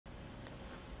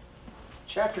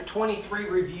Chapter 23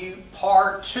 review,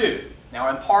 part 2. Now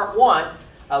in part 1,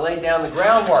 I laid down the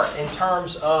groundwork in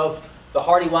terms of the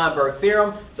Hardy-Weinberg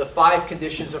theorem, the 5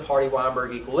 conditions of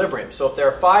Hardy-Weinberg equilibrium. So if there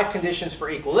are 5 conditions for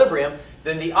equilibrium,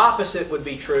 then the opposite would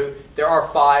be true. There are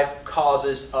 5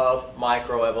 causes of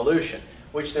microevolution,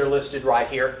 which they're listed right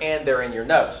here and they're in your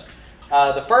notes.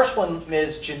 The first one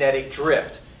is genetic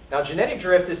drift. Now genetic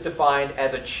drift is defined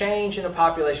as a change in a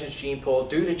population's gene pool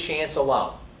due to chance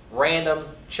alone, random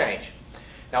change.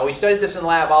 Now we studied this in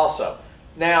lab also.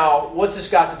 Now what's this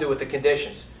got to do with the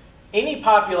conditions? Any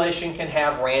population can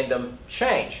have random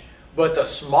change, but the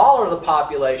smaller the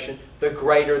population, the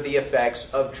greater the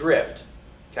effects of drift.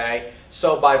 Okay?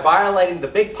 So by violating the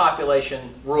big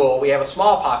population rule, we have a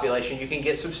small population, you can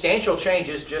get substantial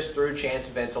changes just through chance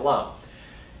events alone.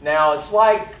 Now it's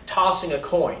like tossing a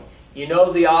coin. You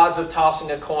know the odds of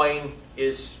tossing a coin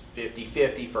is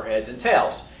 50-50 for heads and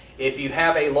tails. If you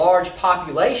have a large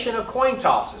population of coin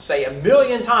tosses, say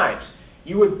 1,000,000 times,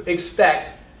 you would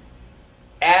expect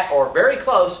at or very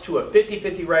close to a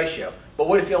 50-50 ratio. But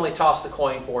what if you only toss the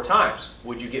coin 4 times?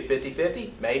 Would you get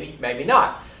 50-50? Maybe, maybe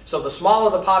not. So the smaller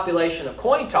the population of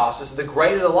coin tosses, the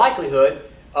greater the likelihood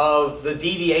of the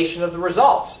deviation of the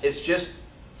results. It's just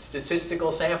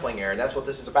statistical sampling error, and that's what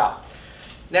this is about.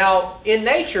 Now, in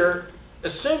nature,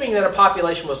 assuming that a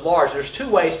population was large, there's 2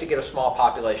 ways to get a small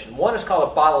population. One is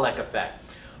called a bottleneck effect.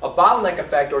 A bottleneck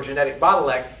effect, or genetic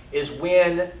bottleneck, is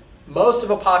when most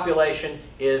of a population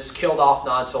is killed off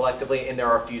non-selectively and there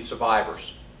are a few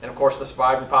survivors. And of course, the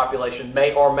surviving population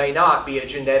may or may not be a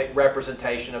genetic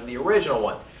representation of the original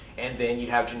one. And then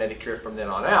you have genetic drift from then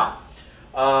on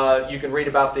out. You can read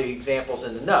about the examples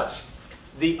in the notes.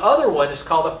 The other one is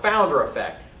called a founder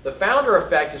effect. The founder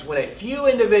effect is when a few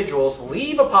individuals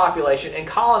leave a population and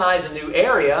colonize a new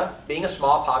area, being a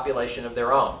small population of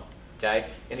their own. Okay?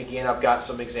 And again, I've got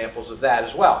some examples of that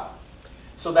as well.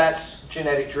 So that's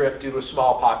genetic drift due to a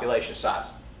small population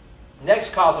size.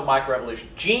 Next cause of microevolution,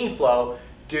 gene flow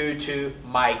due to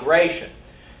migration.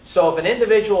 So if an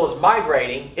individual is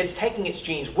migrating, it's taking its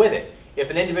genes with it.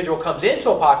 If an individual comes into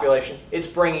a population, it's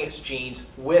bringing its genes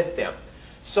with them.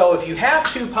 So if you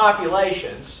have 2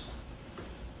 populations,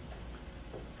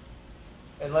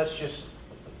 and let's just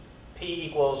P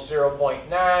equals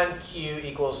 0.9, Q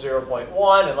equals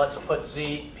 0.1, and let's put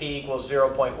Z, P equals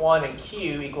 0.1, and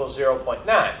Q equals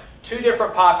 0.9. 2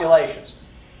 different populations.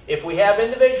 If we have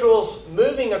individuals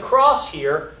moving across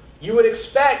here, you would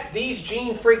expect these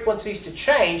gene frequencies to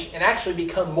change and actually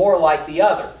become more like the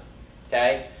other.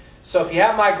 Okay? So if you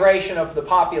have migration of the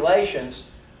populations,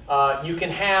 you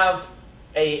can have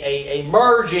a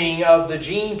merging of the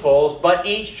gene pools, but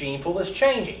each gene pool is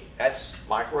changing. That's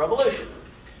microevolution.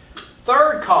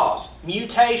 Third cause,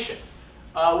 mutation.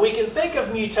 We can think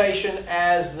of mutation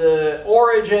as the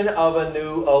origin of a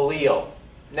new allele.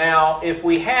 Now, if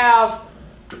we have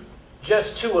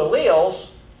just 2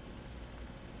 alleles,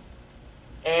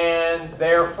 and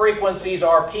their frequencies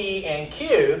are P and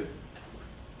Q,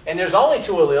 and there's only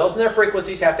 2 alleles, and their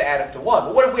frequencies have to add up to 1.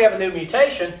 But what if we have a new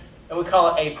mutation, and we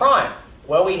call it A prime?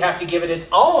 Well, we have to give it its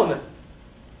own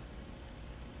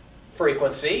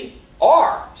frequency,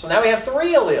 R. So now we have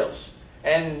 3 alleles.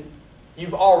 And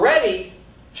you've already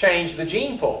changed the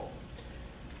gene pool.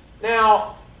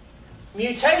 Now,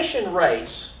 mutation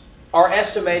rates are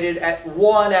estimated at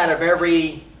 1 out of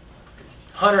every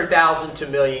 100,000 to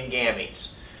million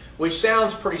gametes, which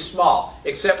sounds pretty small,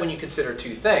 except when you consider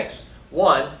 2 things.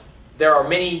 1, there are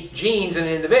many genes in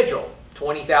an individual,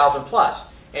 20,000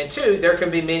 plus. And 2, there can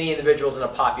be many individuals in a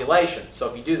population. So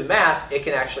if you do the math, it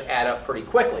can actually add up pretty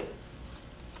quickly.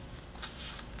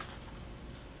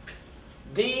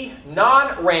 D,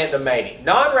 non-random mating.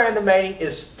 Non-random mating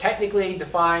is technically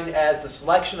defined as the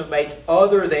selection of mates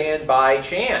other than by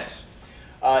chance.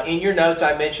 In your notes,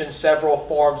 I mentioned several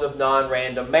forms of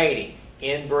non-random mating.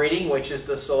 Inbreeding, which is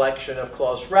the selection of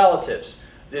close relatives.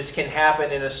 This can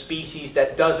happen in a species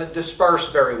that doesn't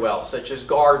disperse very well, such as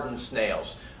garden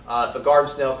snails. If a garden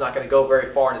snail is not going to go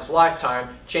very far in its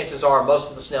lifetime, chances are most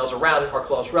of the snails around it are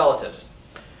close relatives.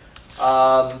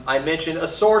 I mentioned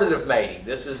assortative mating.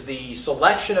 This is the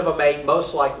selection of a mate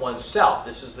most like oneself.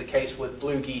 This is the case with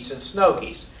blue geese and snow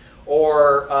geese.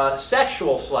 Or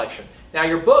sexual selection. Now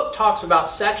your book talks about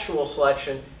sexual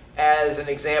selection as an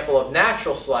example of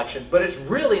natural selection, but it's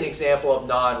really an example of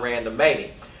non-random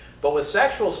mating. But with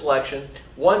sexual selection,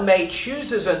 one mate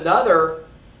chooses another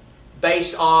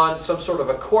based on some sort of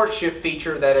a courtship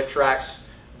feature that attracts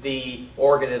the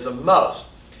organism most.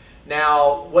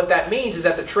 Now, what that means is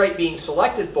that the trait being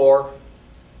selected for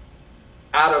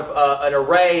out of an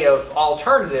array of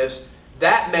alternatives,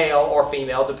 that male or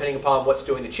female, depending upon what's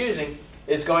doing the choosing,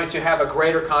 is going to have a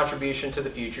greater contribution to the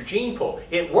future gene pool.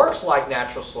 It works like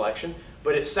natural selection,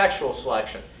 but it's sexual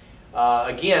selection.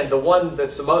 Again, the one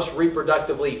that's the most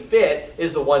reproductively fit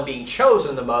is the one being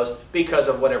chosen the most because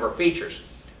of whatever features.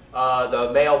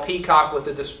 The male peacock with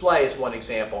the display is one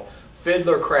example.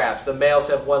 Fiddler crabs, the males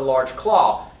have one large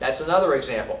claw. That's another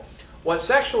example. What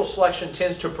sexual selection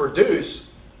tends to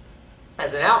produce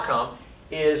as an outcome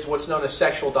is what's known as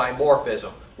sexual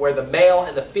dimorphism, where the male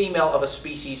and the female of a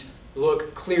species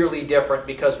look clearly different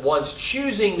because one's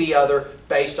choosing the other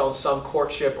based on some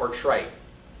courtship or trait.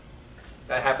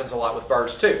 That happens a lot with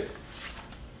birds too.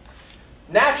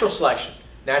 Natural selection.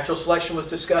 Natural selection was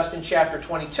discussed in Chapter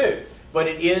 22, but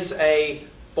it is a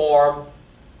form,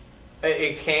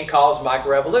 it can cause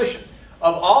microevolution.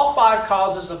 Of all 5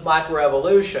 causes of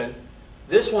microevolution,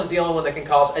 this one's the only one that can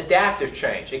cause adaptive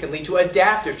change. It can lead to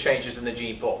adaptive changes in the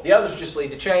gene pool. The others just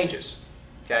lead to changes.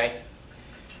 Okay?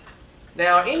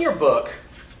 Now, in your book,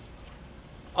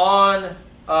 on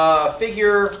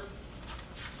figure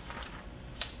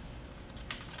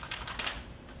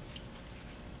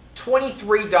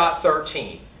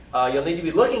 23.13, you'll need to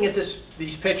be looking at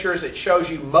these pictures. It shows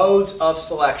you modes of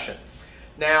selection.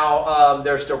 Now,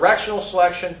 there's directional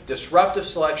selection, disruptive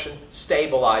selection,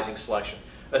 stabilizing selection.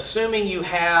 Assuming you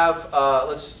have,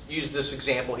 let's use this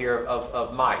example here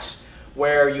of mice,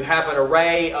 where you have an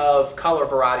array of color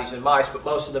varieties in mice, but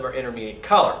most of them are intermediate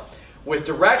color. With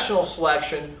directional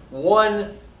selection,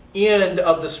 one end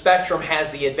of the spectrum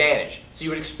has the advantage. So you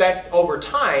would expect over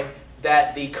time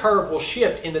that the curve will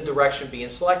shift in the direction being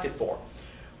selected for.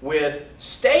 With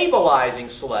stabilizing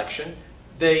selection,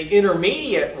 the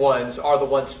intermediate ones are the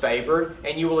ones favored,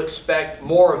 and you will expect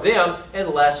more of them and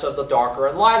less of the darker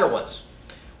and lighter ones.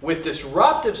 With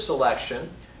disruptive selection,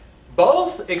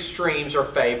 both extremes are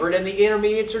favored and the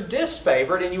intermediates are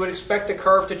disfavored, and you would expect the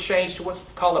curve to change to what's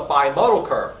called a bimodal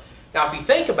curve. Now, if you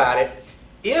think about it,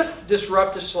 if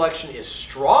disruptive selection is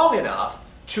strong enough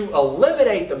to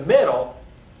eliminate the middle,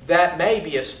 that may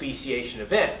be a speciation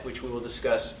event, which we will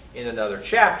discuss in another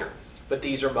chapter. But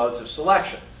these are modes of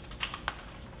selection.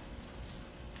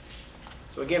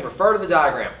 So again, refer to the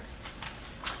diagram.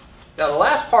 Now, the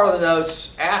last part of the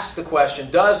notes asks the question,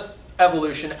 does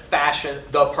evolution fashion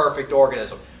the perfect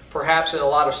organism? Perhaps in a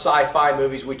lot of sci-fi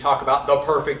movies we talk about the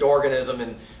perfect organism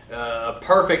and a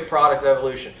perfect product of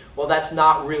evolution. Well, that's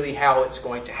not really how it's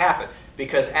going to happen,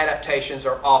 because adaptations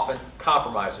are often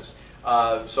compromises.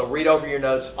 So read over your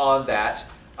notes on that,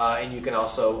 and you can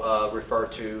also refer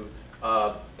to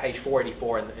page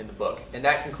 484 in the book. And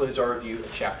that concludes our review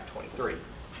of Chapter 23.